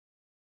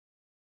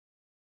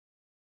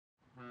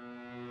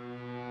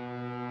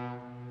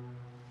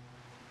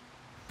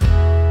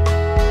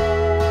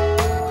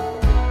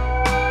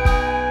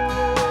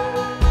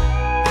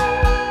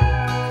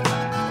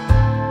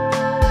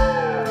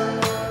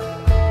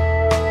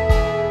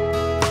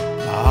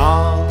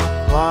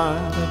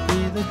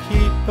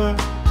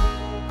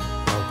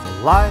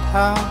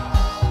lighthouse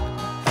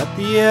at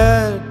the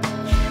edge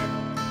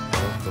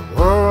of the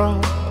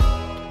world,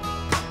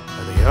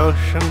 where the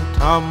ocean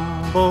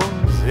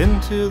tumbles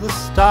into the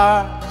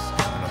stars,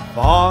 and a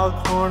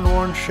foghorn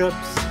warns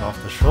ships off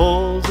the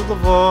shoals of the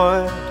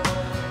void.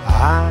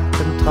 I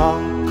can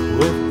talk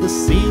with the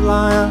sea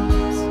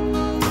lions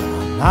when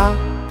I'm not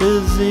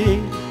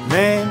busy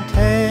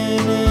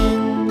maintaining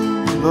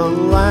the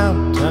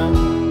lantern,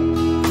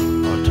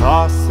 or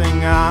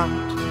tossing out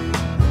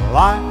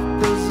life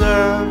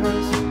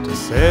preservers to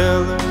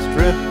sailors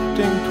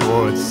drifting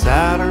towards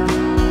Saturn.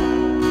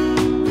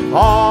 If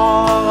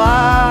all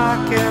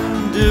I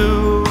can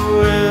do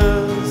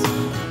is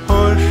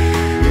push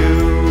you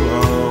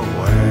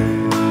away,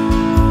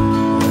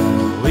 then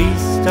at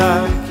least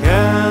I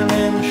can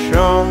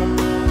ensure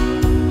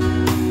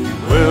you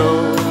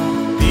will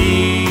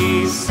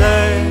be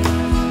safe.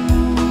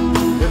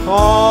 If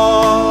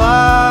all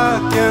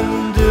I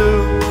can do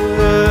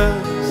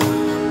is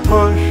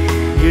push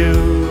you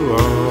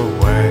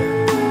away,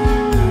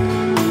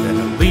 then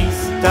at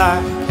least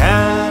I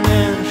can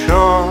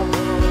ensure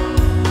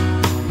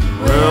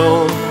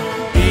we'll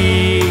be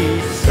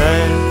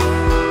safe.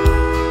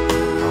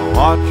 I'll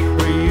watch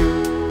for you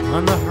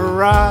on the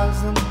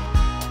horizon.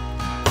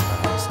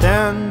 I'm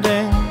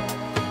standing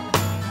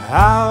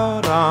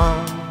out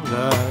on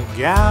the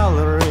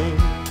gallery,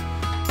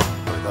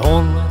 with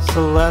only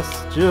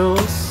celestial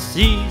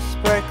sea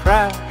spray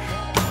crash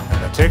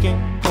and a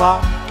ticking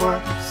clock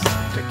works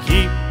to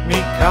keep me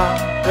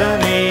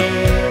company.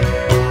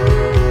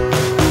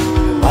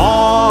 If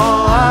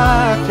all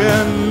I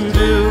can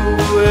do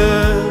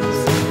is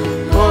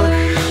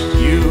push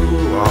you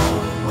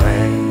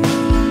away,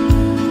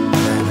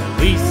 then at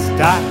least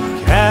I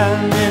can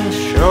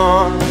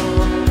ensure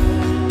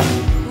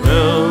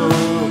we'll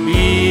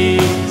be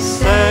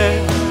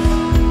safe.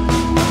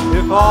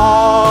 If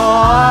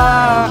all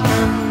I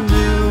can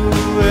do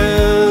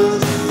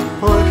is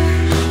push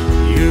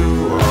you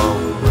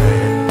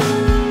away,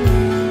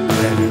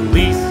 then at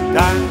least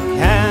I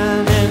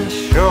can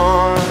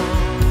ensure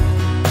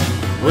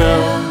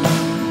we'll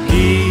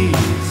be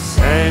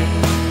safe.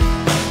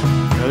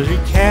 'Cause you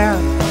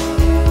can't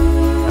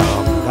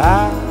come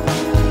back.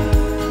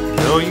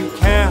 No, you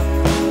can't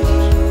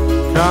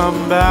come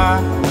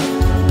back.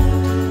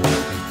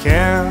 You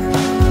can't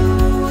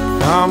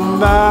come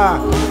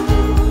back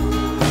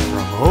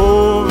from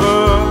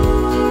over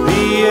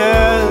the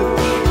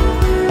edge.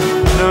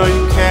 No,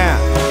 you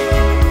can't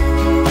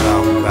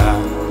come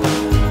back.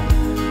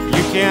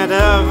 You can't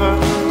ever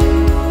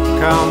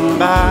come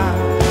back.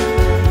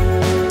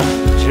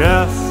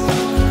 Just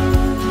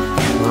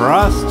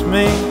trust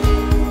me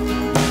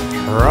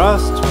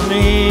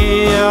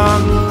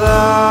on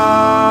that.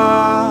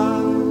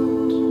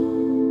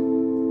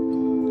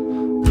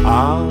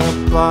 I'll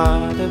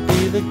apply to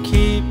be the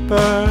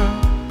keeper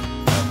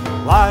of the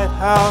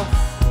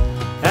lighthouse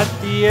at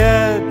the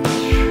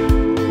edge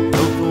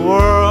of the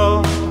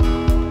world,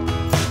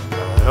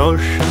 where the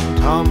ocean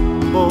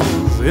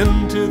tumbles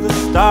into the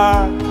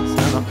stars,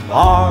 and the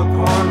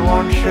foghorn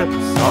warns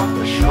ships off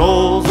the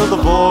shoals of the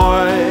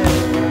void.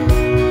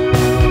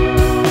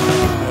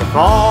 If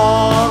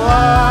all